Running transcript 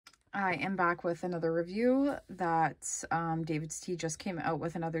I am back with another review that David's Tea just came out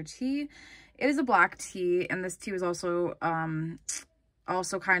with another tea. It is a black tea, and this tea was also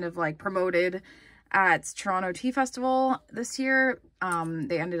kind of like promoted at Toronto Tea Festival this year.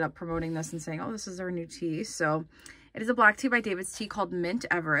 They ended up promoting this and saying, oh, this is our new tea. So it is a black tea by David's Tea called Mint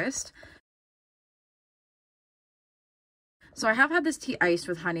Everest. So I have had this tea iced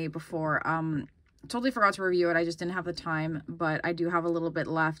with honey before. Totally forgot to review it. I just didn't have the time, but I do have a little bit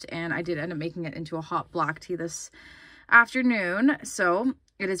left, and I did end up making it into a hot black tea this afternoon. So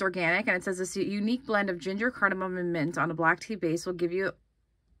it is organic, and it says this unique blend of ginger, cardamom, and mint on a black tea base will give you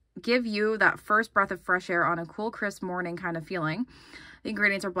that first breath of fresh air on a cool, crisp morning kind of feeling. The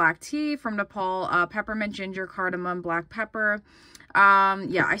ingredients are black tea from Nepal, peppermint, ginger, cardamom, black pepper.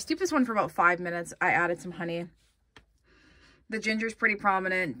 Yeah, I steeped this one for about 5 minutes. I added some honey. The ginger is pretty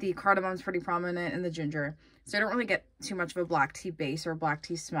prominent, the cardamom is pretty prominent, and the ginger. So I don't really get too much of a black tea base or a black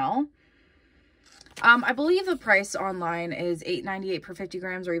tea smell. I believe the price online is $8.98 per 50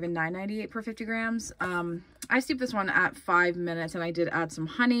 grams or even $9.98 per 50 grams. I steeped this one at 5 minutes, and I did add some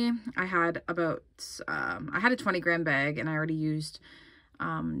honey. I had about, I had a 20-gram bag, and I already used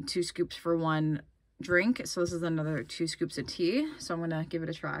 2 scoops for 1 drink. So this is another 2 scoops of tea. So I'm going to give it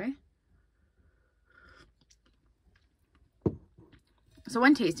a try. So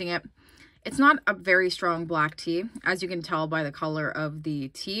when tasting it, it's not a very strong black tea, as you can tell by the color of the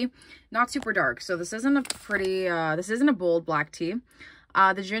tea. Not super dark. So this isn't a pretty, this isn't a bold black tea.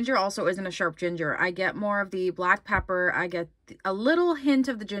 The ginger also isn't a sharp ginger. I get more of the black pepper. I get a little hint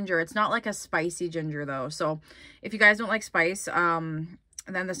of the ginger. It's not like a spicy ginger though. So if you guys don't like spice, then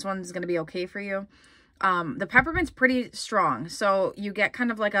this one's going to be okay for you. The peppermint's pretty strong. So you get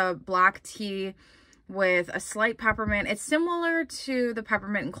kind of like a black tea with a slight peppermint. It's similar to the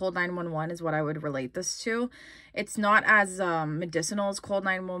peppermint in Cold 911 is what I would relate this to. It's not as medicinal as Cold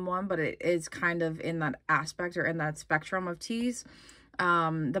 911, but it is kind of in that aspect or in that spectrum of teas.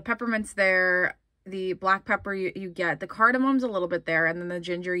 The peppermint's there, the black pepper you get, the cardamom's a little bit there, and then the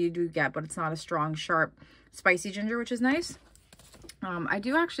ginger you do get, but it's not a strong, sharp, spicy ginger, which is nice. I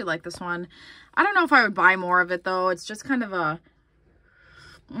do actually like this one. I don't know if I would buy more of it though. It's just kind of a...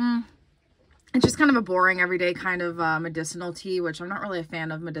 It's just kind of a boring everyday kind of medicinal tea, which I'm not really a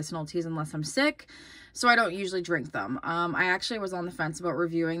fan of medicinal teas unless I'm sick. So I don't usually drink them. I actually was on the fence about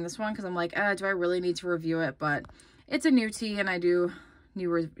reviewing this one because I'm like, do I really need to review it? But it's a new tea, and I do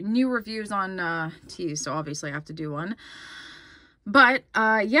new reviews on teas, so obviously I have to do one. But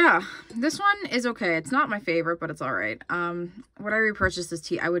yeah, this one is okay. It's not my favorite, but it's all right. Would I repurchase this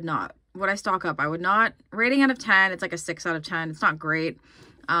tea? I would not. Would I stock up? I would not. Rating out of 10, it's like a 6 out of 10. It's not great.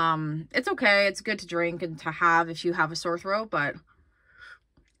 It's okay. It's good to drink and to have if you have a sore throat, but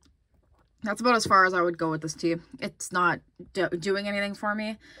that's about as far as I would go with this tea. It's not doing anything for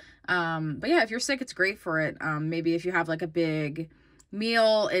me. But yeah, if you're sick, it's great for it. Maybe if you have like a big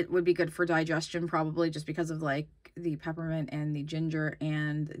meal, it would be good for digestion probably, just because of like the peppermint and the ginger,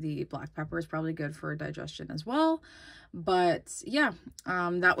 and the black pepper is probably good for digestion as well. But yeah,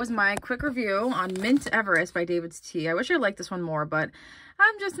 that was my quick review on Mint Everest by David's Tea. I wish I liked this one more, but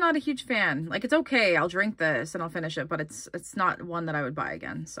I'm just not a huge fan. Like, it's okay, I'll drink this and I'll finish it, but it's not one that I would buy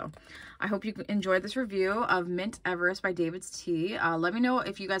again. So I hope you enjoyed this review of Mint Everest by David's Tea. Let me know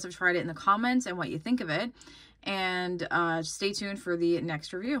if you guys have tried it in the comments and what you think of it, and stay tuned for the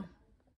next review.